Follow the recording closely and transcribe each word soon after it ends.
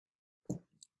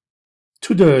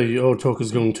Today, our talk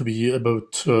is going to be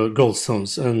about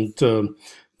gallstones and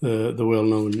the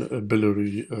well-known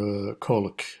biliary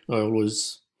colic. I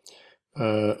always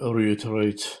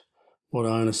reiterate what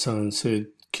Einstein said,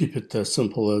 keep it as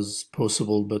simple as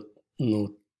possible, but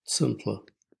not simpler.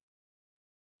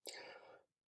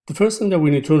 The first thing that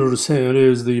we need to understand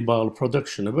is the bile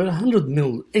production. About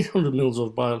 800 mils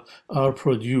of bile are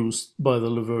produced by the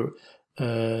liver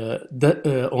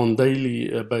on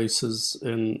daily basis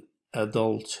in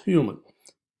adult human.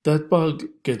 That bile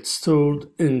gets stored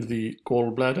in the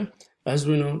gallbladder. As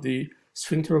we know, the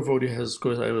sphincter of Oddi has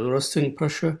got a resting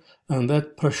pressure, and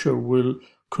that pressure will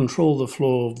control the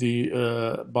flow of the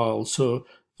bile. So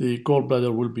the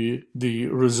gallbladder will be the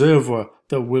reservoir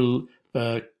that will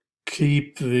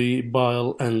keep the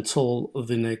bile until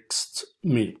the next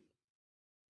meal.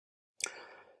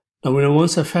 Now, we know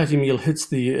once a fatty meal hits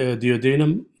the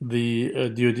duodenum, the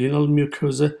duodenal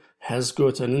mucosa has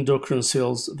got an endocrine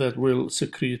cells that will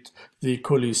secrete the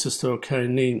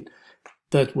cholecystokinin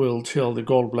that will tell the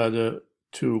gallbladder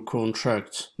to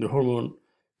contract. The hormone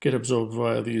get absorbed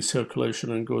via the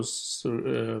circulation and goes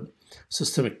through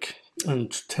systemic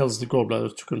and tells the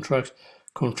gallbladder to contract.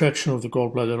 Contraction of the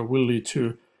gallbladder will lead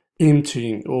to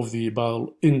emptying of the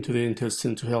bile into the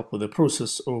intestine to help with the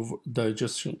process of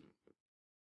digestion.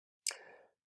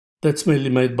 That's mainly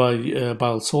made by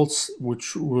bile salts,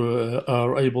 which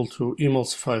are able to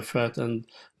emulsify fat and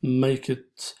make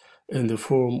it in the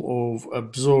form of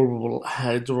absorbable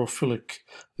hydrophilic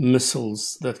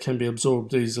micelles that can be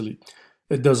absorbed easily.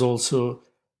 It does also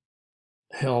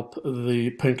help the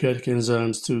pancreatic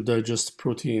enzymes to digest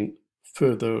protein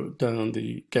further down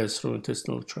the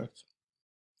gastrointestinal tract.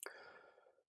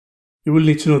 You will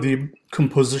need to know the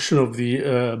composition of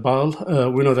the bile.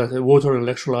 We know that water and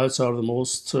electrolytes are the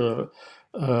most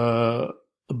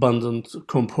abundant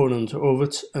component of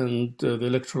it, and the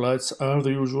electrolytes are the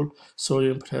usual: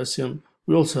 sodium, potassium.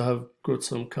 We also have got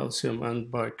some calcium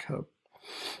and bicarb.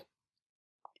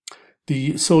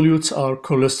 The solutes are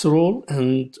cholesterol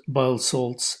and bile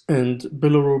salts and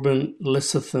bilirubin,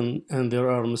 lecithin, and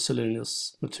there are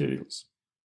miscellaneous materials.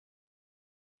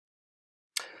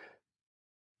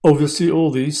 Obviously,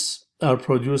 all these are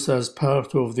produced as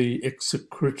part of the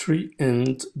excretory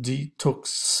and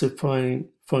detoxifying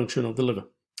function of the liver.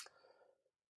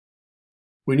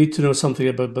 We need to know something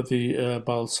about the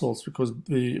bile salts, because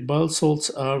the bile salts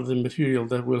are the material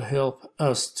that will help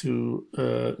us to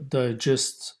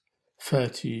digest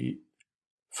fatty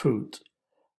food.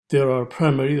 There are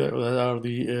primary, that are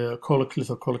the colic,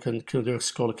 lithocolic, and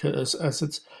colic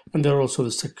acids, and there are also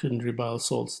the secondary bile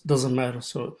salts. Doesn't matter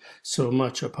so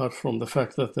much, apart from the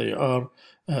fact that they are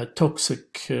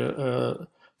toxic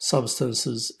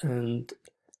substances, and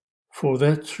for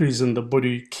that reason the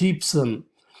body keeps them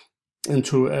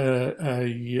into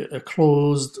a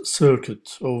closed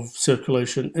circuit of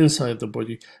circulation inside the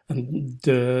body, and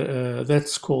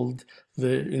that's called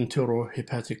the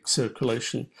enterohepatic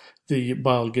circulation. The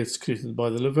bile gets excreted by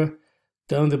the liver,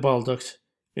 down the bile duct,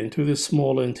 into the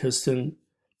small intestine,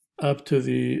 up to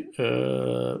the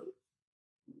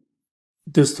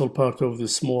distal part of the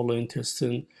small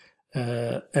intestine,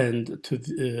 and to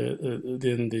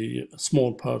then the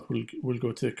small part will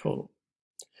go to the colon.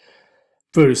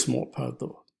 Very small part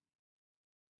though.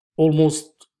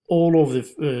 Almost all of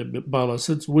the bile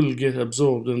acids will get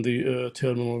absorbed in the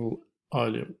terminal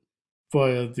ileum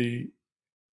via the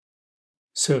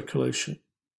circulation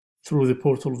through the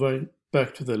portal vein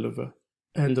back to the liver,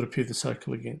 and repeat the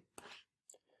cycle again.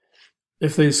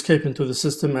 If they escape into the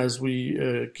system, as we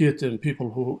get in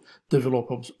people who develop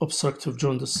obstructive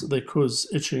jaundice, they cause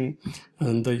itching,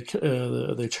 and they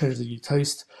change the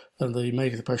taste, and they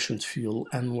make the patient feel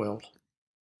unwell.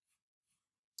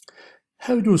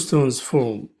 How do stones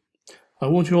form? I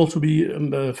want you all to be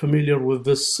familiar with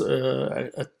this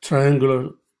a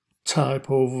triangular type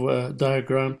of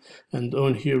diagram, and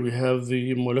on here we have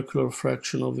the molecular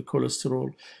fraction of the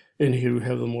cholesterol, in here we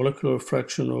have the molecular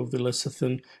fraction of the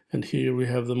lecithin, and here we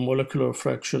have the molecular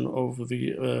fraction of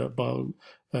the bile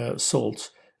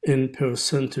salts in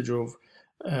percentage of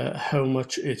how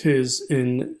much it is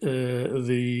in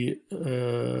the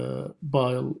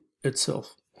bile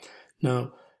itself.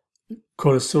 Now,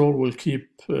 cholesterol will keep,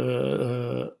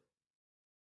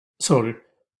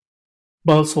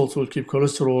 bile salts will keep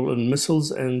cholesterol in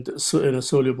micelles and in a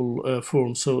soluble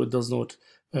form, so it does not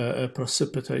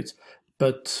precipitate,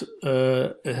 but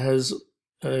it has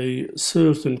a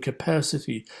certain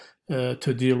capacity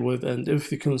to deal with, and if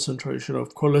the concentration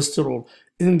of cholesterol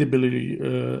in the biliary,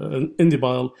 in the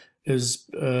bile is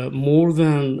more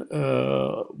than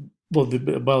what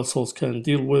the bile salts can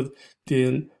deal with,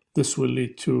 then this will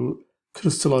lead to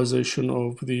crystallization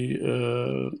of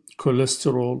the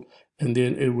cholesterol, and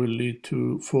then it will lead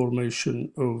to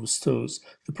formation of stones.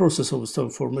 The process of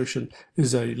stone formation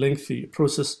is a lengthy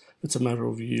process. It's a matter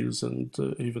of years and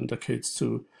even decades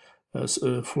to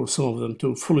for some of them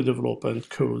to fully develop and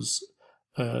cause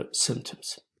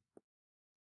symptoms.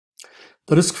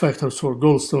 The risk factors for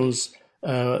gallstones,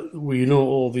 we know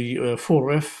all the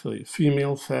 4F, the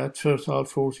female, fat, fertile,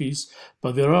 40s,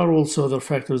 but there are also other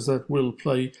factors that will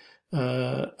play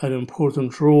an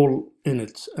important role in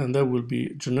it, and that will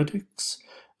be genetics,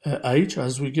 age.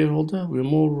 As we get older, we're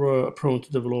more prone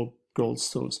to develop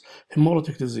gallstones,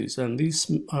 hemolytic disease, and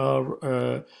these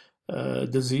are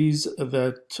disease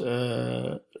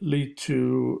that lead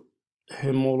to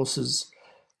hemolysis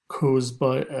caused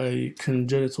by a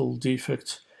congenital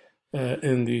defect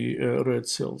in the red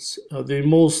cells. The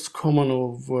most common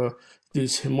of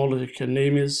these hemolytic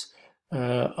anemias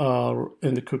are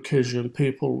in the Caucasian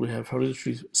people. We have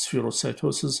hereditary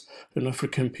spherocytosis. In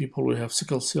African people, we have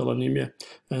sickle cell anemia.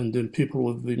 And in people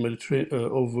with the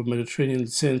Mediterranean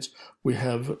descent, we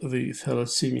have the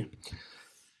thalassemia.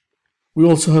 We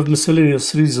also have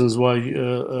miscellaneous reasons why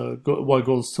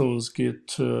gallstones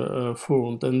get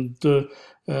formed, and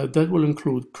that will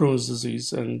include Crohn's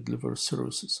disease and liver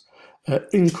cirrhosis.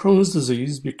 In Crohn's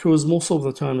disease, because most of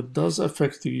the time it does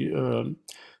affect the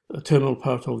terminal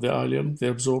part of the ileum, the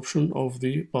absorption of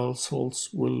the bile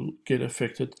salts will get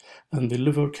affected, and the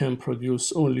liver can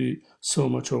produce only so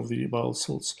much of the bile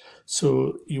salts.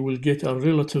 So you will get a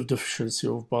relative deficiency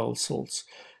of bile salts.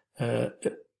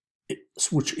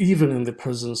 Which even in the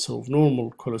presence of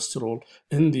normal cholesterol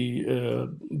in the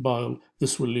bile,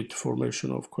 this will lead to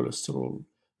formation of cholesterol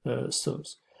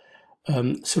stones.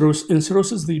 In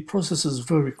cirrhosis, the process is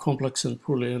very complex and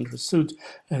poorly understood,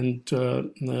 and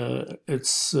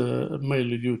it's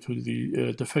mainly due to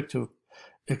the defective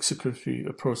excretory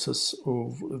process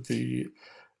of the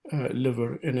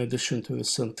liver, in addition to the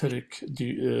synthetic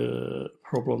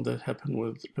problem that happened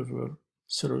with liver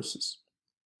cirrhosis.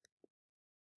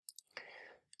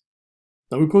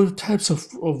 Now we go to types of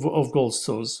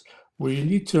gallstones. We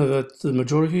need to know that the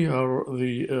majority are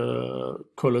the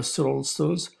cholesterol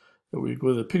stones. We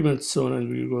go the pigment stone and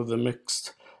we go the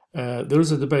mixed. There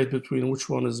is a debate between which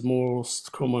one is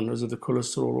most common, is it the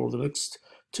cholesterol or the mixed.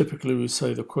 Typically we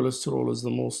say the cholesterol is the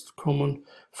most common,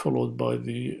 followed by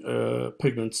the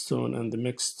pigment stone, and the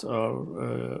mixed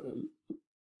are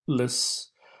less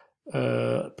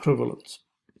prevalent.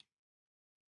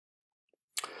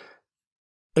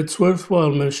 It's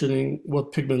worthwhile mentioning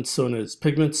what pigment stone is.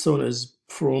 Pigment stone is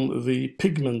from the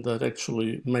pigment that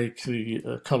actually make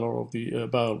the color of the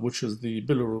bile, which is the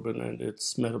bilirubin and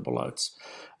its metabolites.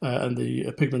 And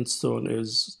the pigment stone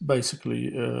is basically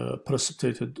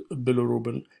precipitated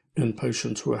bilirubin in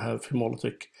patients who have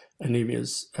hemolytic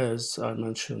anemias, as I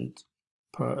mentioned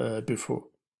before.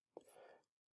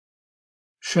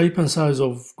 Shape and size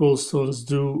of gallstones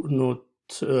do not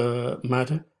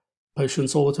matter.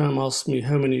 Patients all the time ask me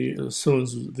how many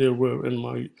stones there were in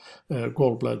my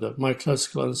gallbladder. My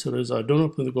classical answer is I don't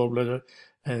open the gallbladder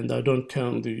and I don't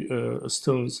count the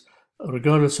stones.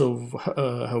 Regardless of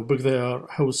how big they are,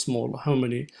 how small, how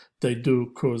many, they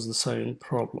do cause the same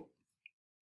problem.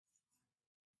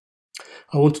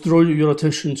 I want to draw your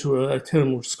attention to a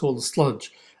term which is called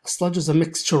sludge. A sludge is a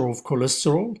mixture of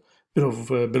cholesterol, bit of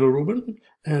bilirubin,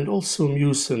 and also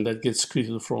mucin that gets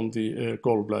secreted from the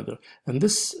gallbladder. And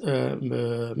this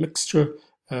mixture,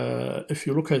 if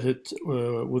you look at it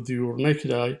with your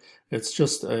naked eye, it's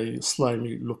just a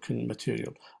slimy looking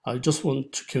material. I just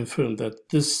want to confirm that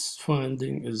this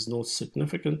finding is not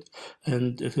significant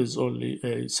and it is only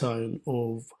a sign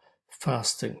of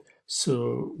fasting.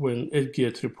 So when it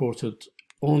gets reported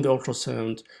on the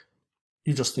ultrasound,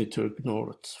 you just need to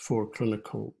ignore it for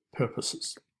clinical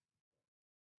purposes.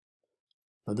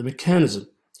 Now, the mechanism.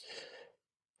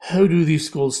 How do these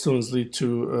gallstones lead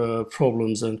to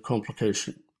problems and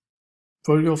complication?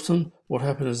 Very often, what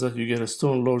happens is that you get a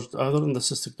stone lodged either in the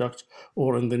cystic duct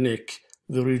or in the neck,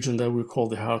 the region that we call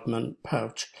the Hartmann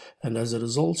pouch. And as a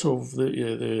result of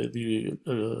the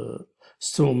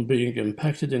stone being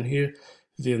impacted in here,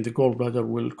 then the gallbladder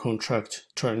will contract,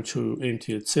 trying to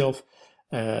empty itself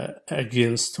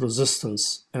against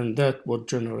resistance, and that would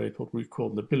generate what we call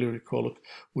the biliary colic,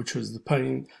 which is the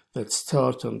pain that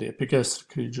starts on the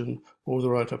epigastric region or the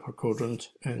right upper quadrant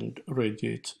and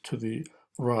radiate to the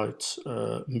right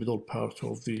middle part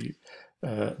of the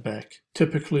back.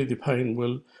 Typically, the pain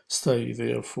will stay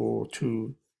there for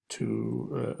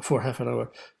half an hour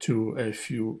to a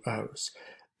few hours.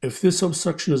 If this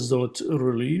obstruction is not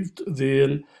relieved,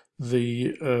 then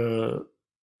the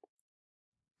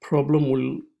problem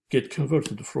will get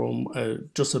converted from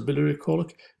just a biliary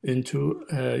colic into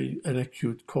an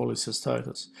acute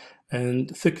cholecystitis. And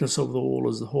thickness of the wall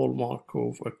is the hallmark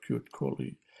of acute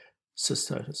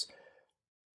cholecystitis.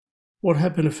 What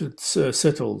happens if it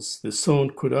settles? The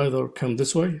stone could either come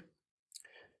this way,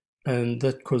 and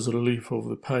that causes relief of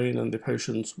the pain, and the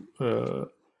patient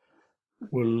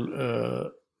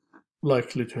will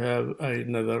likely to have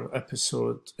another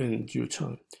episode in due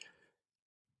time.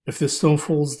 If the stone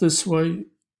falls this way,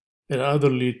 it either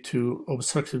leads to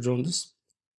obstructive jaundice,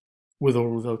 with or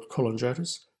without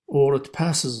cholangitis, or it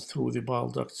passes through the bile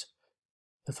duct,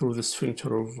 through the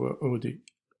sphincter of Oddi,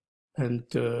 and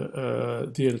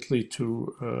then it leads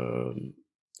to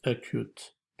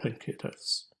acute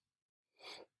pancreatitis.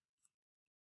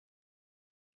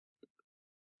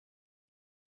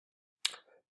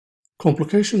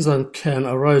 Complications that can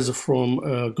arise from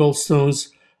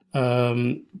gallstones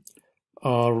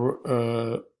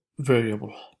are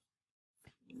variable.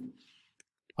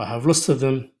 I have listed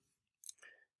them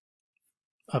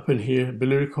up in here.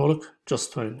 Biliary colic,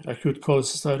 just fine. Acute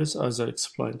cholecystitis, as I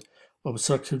explained.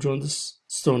 Obstructive jaundice,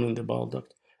 stone in the bile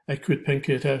duct. Acute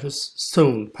pancreatitis,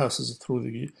 stone passes through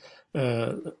the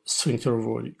sphincter of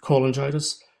Oddi.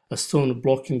 Cholangitis, a stone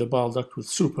blocking the bile duct with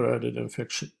superadded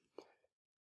infection.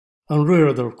 And rare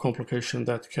other complication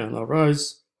that can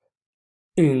arise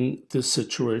in this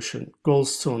situation,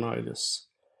 gallstonitis,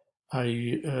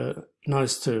 a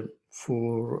nice term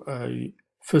for a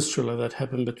fistula that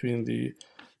happened between the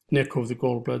neck of the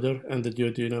gallbladder and the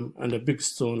duodenum, and a big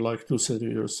stone, like 2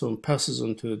 centimeter stone, passes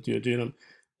into the duodenum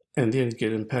and then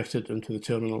get impacted into the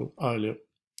terminal ileum.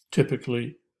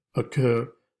 Typically occur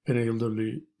in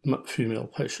elderly female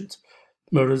patients.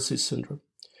 Mersey syndrome.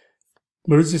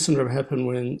 Mersey syndrome happens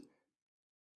when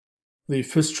the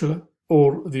fistula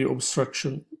or the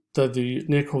obstruction that the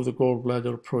neck of the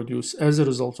gallbladder produces as a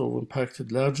result of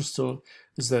impacted large stone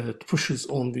is that it pushes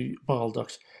on the bile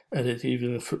duct, and it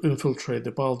even infiltrates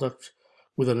the bile duct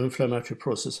with an inflammatory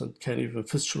process and can even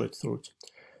fistulate through it.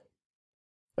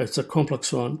 It's a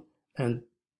complex one, and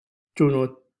do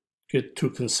not get too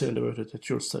concerned about it at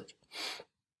your stage.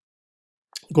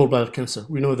 Gallbladder cancer.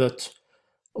 We know that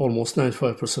almost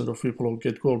 95% of people who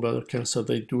get gallbladder cancer,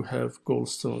 they do have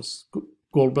gallstones.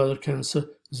 Gallbladder cancer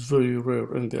is very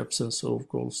rare in the absence of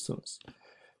gallstones.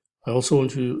 I also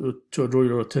want you to draw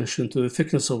your attention to the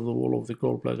thickness of the wall of the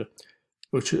gallbladder,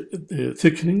 which the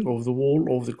thickening of the wall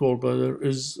of the gallbladder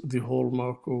is the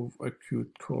hallmark of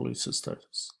acute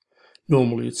cholecystitis.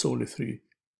 Normally, it's only 3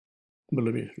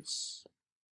 millimeters,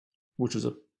 which is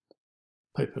a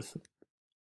paper thin.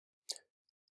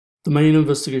 The main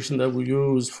investigation that we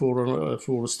use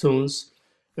for stones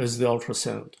is the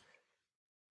ultrasound.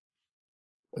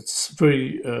 It's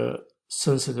very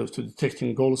sensitive to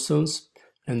detecting gallstones,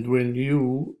 and when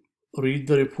you read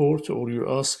the report or you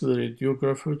ask the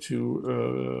radiographer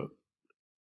to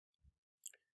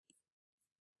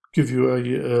give you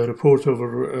a report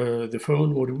over the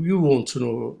phone, what you want to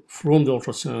know from the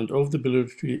ultrasound of the biliary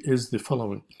is the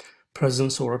following: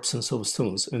 presence or absence of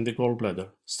stones in the gallbladder.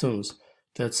 Stones,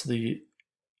 that's the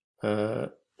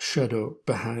shadow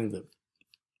behind them.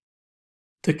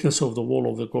 Thickness of the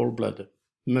wall of the gallbladder,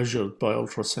 measured by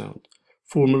ultrasound,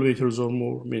 4 millimeters or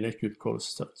more, mean acute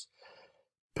cholecystitis.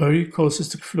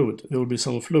 Pericholecystic fluid, there will be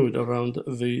some fluid around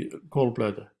the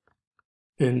gallbladder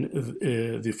in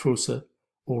the fossa,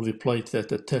 or the plate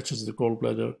that attaches the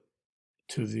gallbladder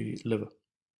to the liver.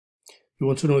 You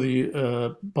want to know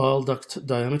the bile duct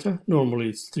diameter? Normally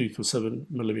it's 3 to 7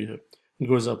 millimeters. It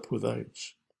goes up with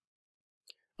age.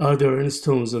 Are there any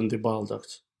stones in the bile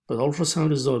duct? But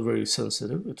ultrasound is not very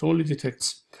sensitive. It only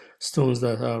detects stones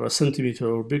that are 1 centimeter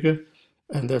or bigger,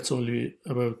 and that's only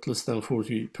about less than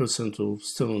 40% of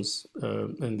stones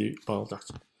in the bile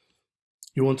duct.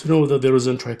 You want to know whether there is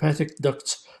intrahepatic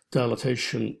duct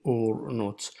dilatation or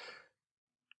not.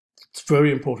 It's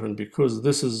very important because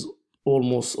this is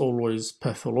almost always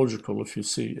pathological if you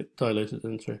see a dilated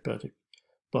intrahepatic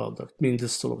bile duct, mean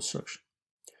distal obstruction.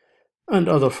 And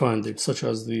other findings, such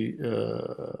as the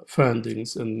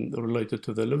findings related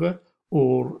to the liver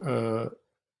or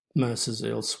masses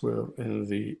elsewhere in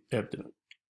the abdomen.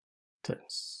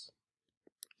 Thanks.